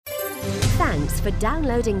Thanks for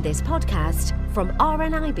downloading this podcast from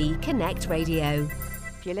RNIB Connect Radio.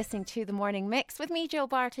 If you're listening to The Morning Mix with me, Jill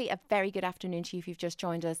Barclay, a very good afternoon to you if you've just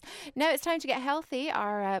joined us. Now it's time to get healthy.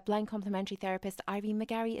 Our blind complementary therapist, Irene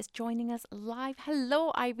McGarry, is joining us live.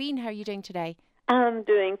 Hello, Irene. How are you doing today? I'm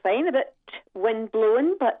doing fine. A bit wind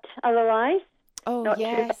blowing, but otherwise, not too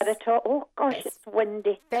bad at all. Oh, gosh, it's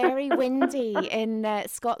windy. Very windy in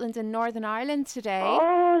Scotland and Northern Ireland today.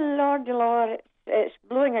 Oh, Lord. It's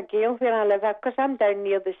blowing a gale where I live because I'm down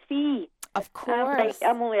near the sea. Of course.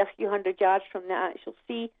 I'm only a few hundred yards from the actual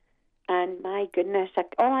sea. And my goodness,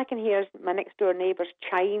 all I can hear is my next door neighbour's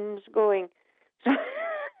chimes going. Well,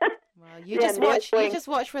 you just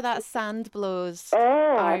watch where that sand blows.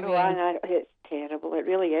 Oh, I know. It's terrible. It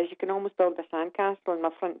really is. You can almost build a sandcastle on my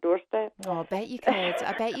front doorstep. Oh, I bet you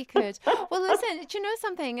could. Well, listen, do you know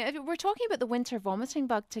something? We're talking about the winter vomiting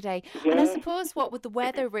bug today. Yeah. And I suppose what with the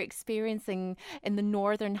weather we're experiencing in the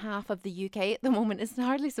northern half of the UK at the moment, it's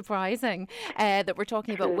hardly surprising that we're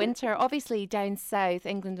talking about winter. Obviously, down south,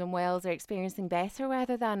 England and Wales are experiencing better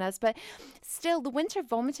weather than us. But still, the winter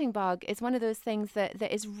vomiting bug is one of those things that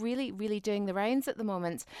is really, really doing the rounds at the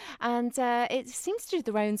moment. And it seems to do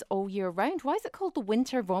the rounds all year round. Why is it called the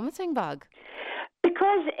winter vomiting bug?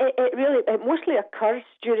 Because it mostly occurs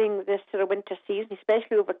during this sort of winter season,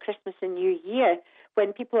 especially over Christmas and New Year,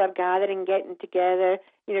 when people are gathering, getting together.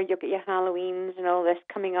 You know, you've got your Halloweens and all this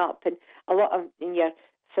coming up, and a lot of in your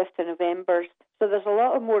 5th of November. So there's a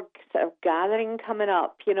lot of more sort of gathering coming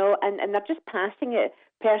up, you know, and they're just passing it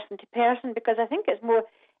person to person because I think it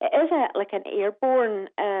is like an airborne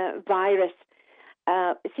virus.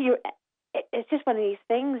 It's just one of these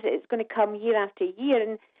things. It's going to come year after year.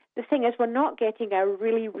 And the thing is, we're not getting our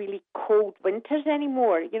really, really cold winters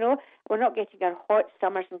anymore. You know, we're not getting our hot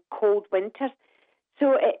summers and cold winters.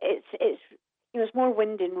 So it's more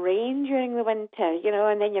wind and rain during the winter, you know,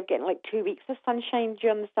 and then you're getting like 2 weeks of sunshine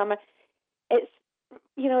during the summer. It's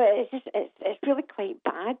really quite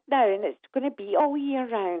bad now, and it's going to be all year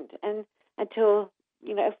round. And until,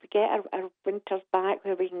 you know, if we get our winters back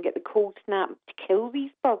where we can get the cold snap to kill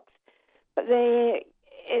these bugs. But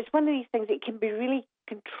it's one of these things that can be really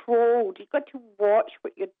controlled. You've got to watch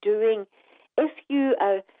what you're doing. If you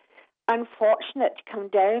are unfortunate to come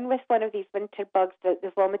down with one of these winter bugs,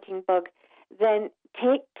 the vomiting bug, then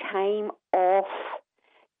take time off.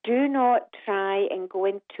 Do not try and go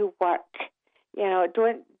into work. You know,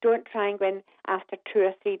 don't try and go in after 2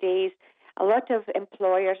 or 3 days. A lot of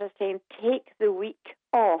employers are saying take the week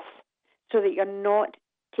off so that you're not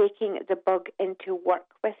taking the bug into work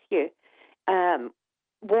with you.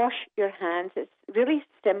 Wash your hands. It's really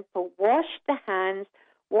simple. Wash the hands.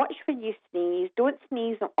 Watch when you sneeze. Don't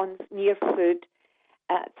sneeze near food.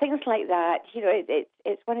 Things like that. You know,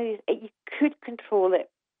 it's one of these. You could control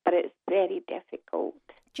it, but it's very difficult.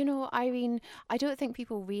 Do you know, Irene, I don't think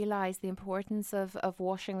people realise the importance of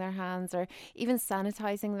washing their hands or even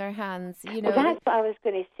sanitising their hands. You know, well, that's what I was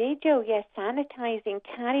going to say, Jill. Yes, sanitising.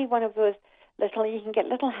 Carry one of those you can get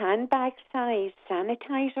little handbag size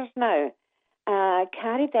sanitisers now.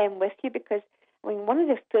 Carry them with you because, I mean, one of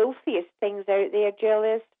the filthiest things out there, Jill,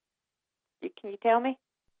 is, can you tell me?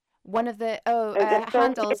 One of the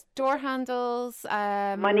handles, door handles.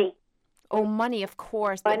 Money. Oh, money, of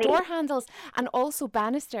course. But door handles and also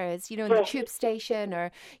banisters, you know, in the tube station or,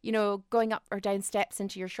 you know, going up or down steps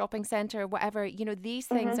into your shopping centre or whatever. You know, these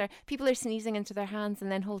things people are sneezing into their hands and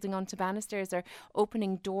then holding on to banisters or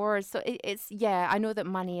opening doors. So I know that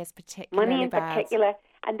money is particularly bad. Money in particular.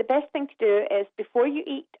 And the best thing to do is before you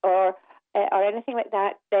eat or anything like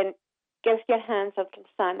that, then give your hands a little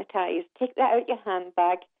sanitize. Take that out your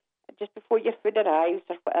handbag just before your food arrives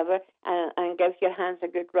or whatever, and give your hands a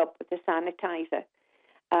good rub with the sanitizer.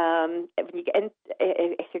 When you get in,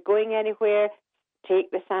 if you're going anywhere,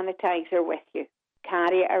 take the sanitizer with you.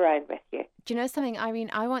 Carry it around with you. Do you know something,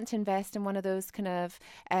 Irene? I want to invest in one of those kind of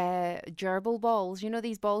gerbil balls. You know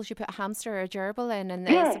these balls you put a hamster or a gerbil in, and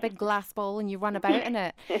it's a big glass ball and you run about in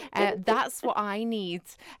it. That's what I need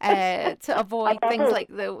to avoid things like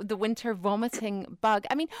the winter vomiting bug.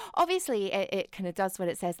 I mean, obviously it kind of does what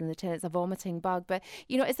it says in the tin. It's a vomiting bug. But,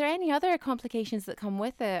 you know, is there any other complications that come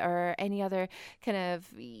with it or any other kind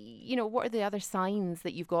of, you know, what are the other signs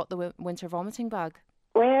that you've got the winter vomiting bug?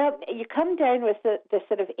 Well, you come down with the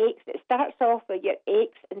sort of aches. It starts off with your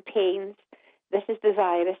aches and pains. This is the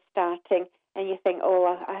virus starting, and you think,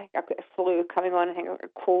 oh, I've got a flu coming on. I think I've got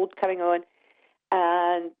a cold coming on.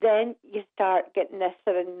 And then you start getting this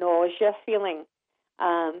sort of nausea feeling.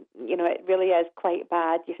 You know, it really is quite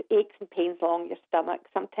bad. You have aches and pains along your stomach.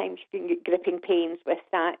 Sometimes you can get gripping pains with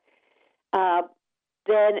that.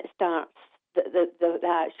 Then it starts the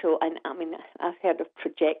actual, and I mean, I've heard of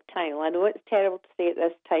projectile. I know it's terrible to say at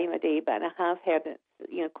this time of day, but I have heard it,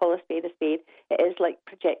 call a spade a spade. It is like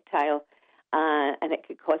projectile, and it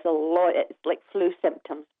could cause a lot. It's like flu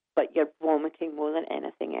symptoms, but you're vomiting more than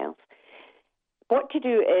anything else. What to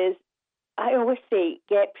do is, I always say,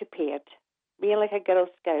 get prepared. Be like a Girl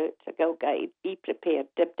Scout, a Girl Guide. Be prepared.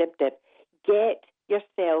 Dip, dip, dip. Get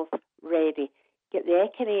yourself ready. Get the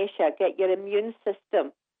echinacea. Get your immune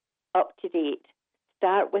system up to date.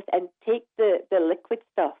 Start with, and take the liquid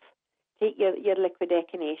stuff. Take your liquid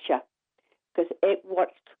echinacea, because it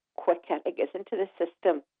works quicker. It gets into the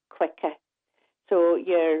system quicker. So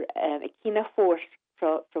your Echina Force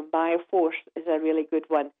from Bioforce is a really good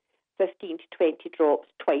one. 15 to 20 drops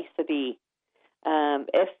twice a day.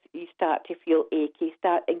 If you start to feel achy,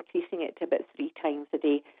 start increasing it to about 3 times a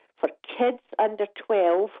day. For kids under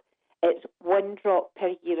 12, it's 1 drop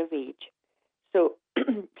per year of age. So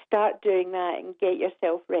start doing that and get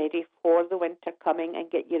yourself ready for the winter coming, and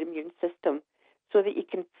get your immune system so that you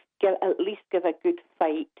can at least give a good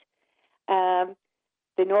fight.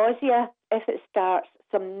 The nausea, if it starts,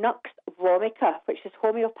 some Nux vomica, which is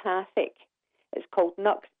homeopathic. It's called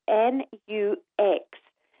Nux, N-U-X,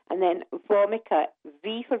 and then vomica,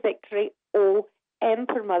 V for victory, O, M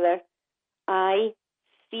for mother, I,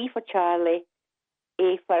 C for Charlie,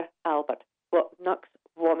 A for Albert. Well, Nux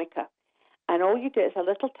vomica. And all you do is a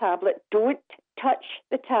little tablet. Don't touch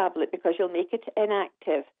the tablet because you'll make it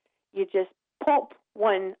inactive. You just pop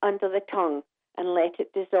one under the tongue and let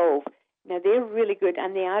it dissolve. Now, they're really good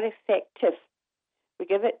and they are effective. We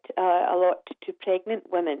give it a lot to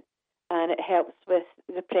pregnant women, and it helps with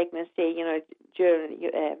the pregnancy,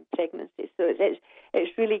 during pregnancy. So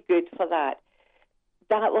it's really good for that.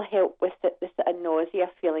 That will help with the sort of nausea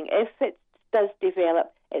feeling. If it does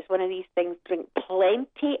develop, it's one of these things. Drink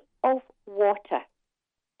plenty of water.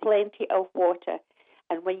 Plenty of water.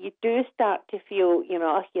 And when you do start to feel, here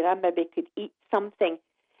I maybe could eat something,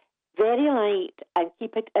 very light, and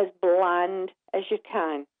keep it as bland as you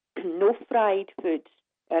can. No fried foods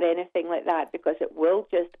or anything like that, because it will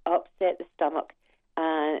just upset the stomach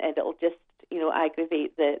and it'll just,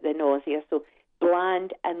 aggravate the nausea. So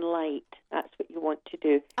bland and light, that's what you want to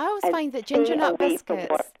do. I always find that ginger nut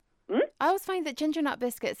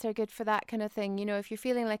biscuits are good for that kind of thing. If you're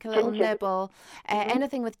feeling like a little nibble,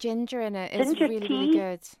 anything with ginger in it is really, really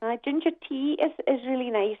good. Ginger tea is really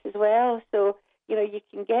nice as well. So, you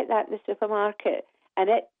can get that in the supermarket. And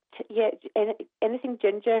anything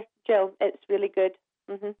ginger, Jill, it's really good.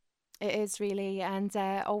 Mm-hmm. It is really, and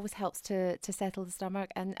always helps to settle the stomach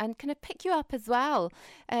and kind of pick you up as well.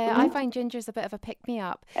 I find ginger's a bit of a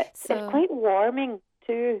pick-me-up. It's quite warming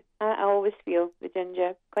too. I always feel the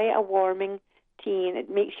ginger, quite a warming tea, and it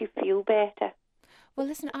makes you feel better. Well,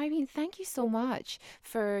 listen, Irene, thank you so much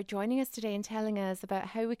for joining us today and telling us about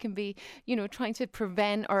how we can be, trying to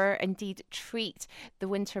prevent or indeed treat the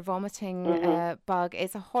winter vomiting bug.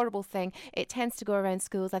 It's a horrible thing. It tends to go around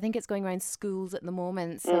schools. I think it's going around schools at the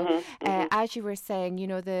moment. So as you were saying,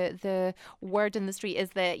 the word in the street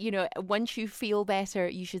is that, once you feel better,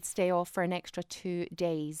 you should stay off for an extra 2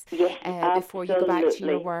 days before you go back to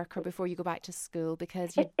your work or before you go back to school,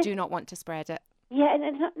 because you do not want to spread it. Yeah, and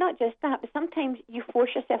it's not just that, but sometimes you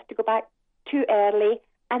force yourself to go back too early,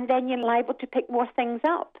 and then you're liable to pick more things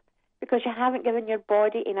up because you haven't given your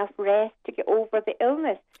body enough rest to get over the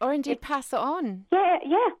illness. Or indeed pass it on. Yeah,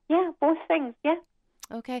 both things, yeah.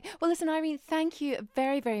 Okay. Well, listen, Irene, thank you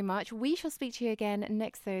very, very much. We shall speak to you again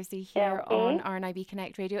next Thursday here on RNIB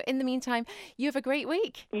Connect Radio. In the meantime, you have a great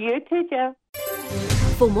week. You too, Jill.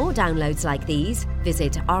 For more downloads like these,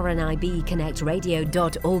 visit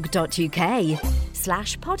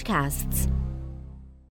rnibconnectradio.org.uk/podcasts.